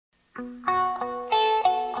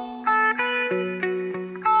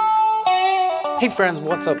Hey friends,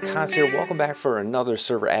 what's up? Kaz here. Welcome back for another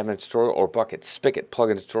server admin tutorial or Bukkit Spigot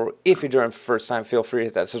plugin tutorial. If you're joining for the first time, feel free to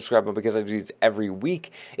hit that subscribe button because I do these every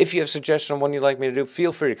week. If you have suggestions on what you'd like me to do,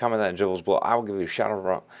 feel free to comment that in Jibbles below. I will give you a shout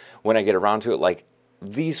out when I get around to it, like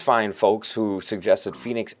these fine folks who suggested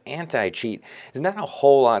Phoenix Anti-Cheat. There's not a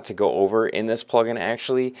whole lot to go over in this plugin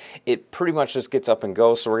actually. It pretty much just gets up and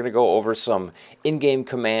goes. So we're going to go over some in-game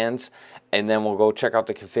commands and then we'll go check out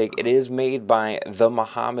the config. It is made by the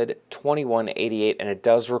Mohammed 2188 and it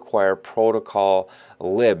does require protocol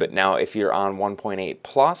lib. Now if you're on 1.8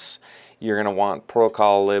 plus, you're going to want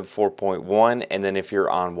protocol lib 4.1, and then if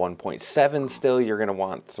you're on 1.7 still, you're going to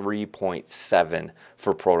want 3.7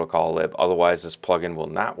 for protocol lib. Otherwise this plugin will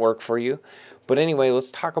not work for you. But anyway,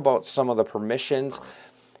 let's talk about some of the permissions.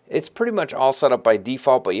 It's pretty much all set up by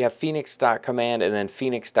default, but you have phoenix.command and then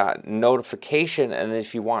phoenix.notification, and then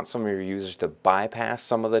if you want some of your users to bypass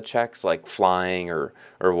some of the checks like flying or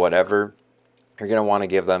whatever, you're going to want to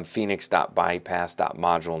give them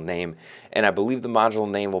phoenix.bypass.module name, and I believe the module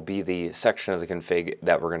name will be the section of the config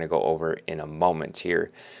that we're going to go over in a moment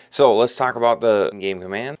here. So let's talk about the game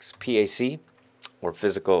commands. PAC or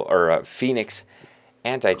physical or Phoenix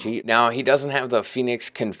Anti-Cheat. Now he doesn't have the Phoenix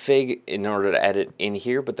config in order to edit in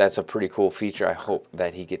here, but that's a pretty cool feature. I hope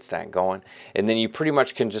that he gets that going. And then you pretty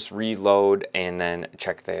much can just reload and then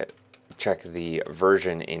check the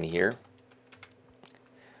version in here.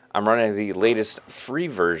 I'm running the latest free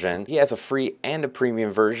version. He has a free and a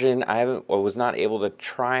premium version. I was not able to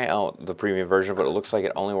try out the premium version, but it looks like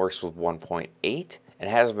it only works with 1.8 and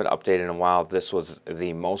hasn't been updated in a while. This was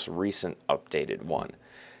the most recent updated one.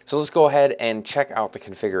 So let's go ahead and check out the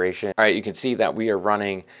configuration. All right, you can see that we are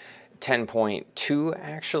running 10.2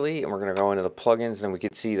 actually, and we're going to go into the plugins and we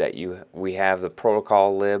can see that we have the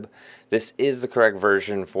protocol lib. This is the correct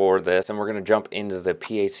version for this, and we're going to jump into the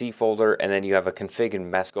PAC folder, and then you have a config and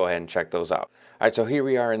mess. Go ahead and check those out. All right, so here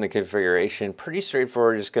we are in the configuration. Pretty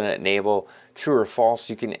straightforward. Just going to enable true or false.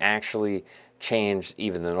 You can actually change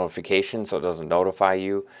even the notification so it doesn't notify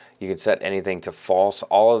you. You can set anything to false.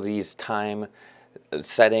 All of these time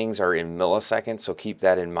settings are in milliseconds, so keep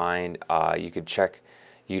that in mind. You could check.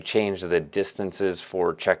 You change the distances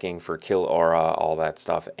for checking for kill aura, all that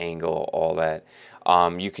stuff, angle, all that.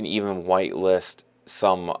 You can even whitelist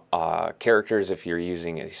some characters if you're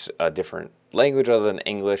using a different language other than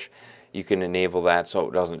English. You can enable that so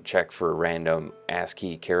it doesn't check for random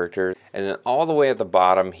ASCII characters. And then all the way at the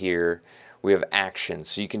bottom here, we have actions.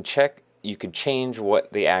 So you can check. You could change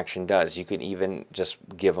what the action does. You can even just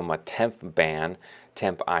give them a temp ban,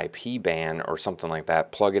 temp IP ban or something like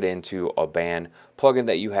that. Plug it into a ban plugin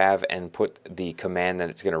that you have and put the command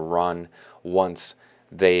that it's going to run once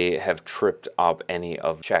they have tripped up any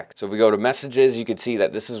of checks. So if we go to messages, you can see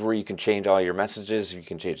that this is where you can change all your messages. You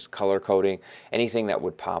can change the color coding, anything that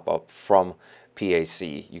would pop up from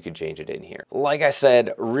PAC, you can change it in here. Like I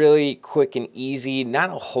said, really quick and easy, not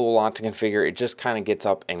a whole lot to configure. It just kind of gets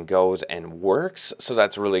up and goes and works, so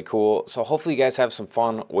that's really cool. So hopefully you guys have some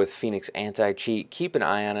fun with Phoenix Anti-Cheat. Keep an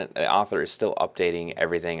eye on it. The author is still updating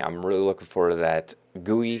everything. I'm really looking forward to that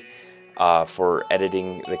GUI for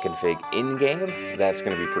editing the config in-game. That's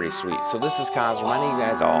going to be pretty sweet. So this is Kaz reminding you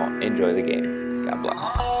guys all, enjoy the game. God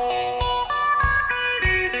bless.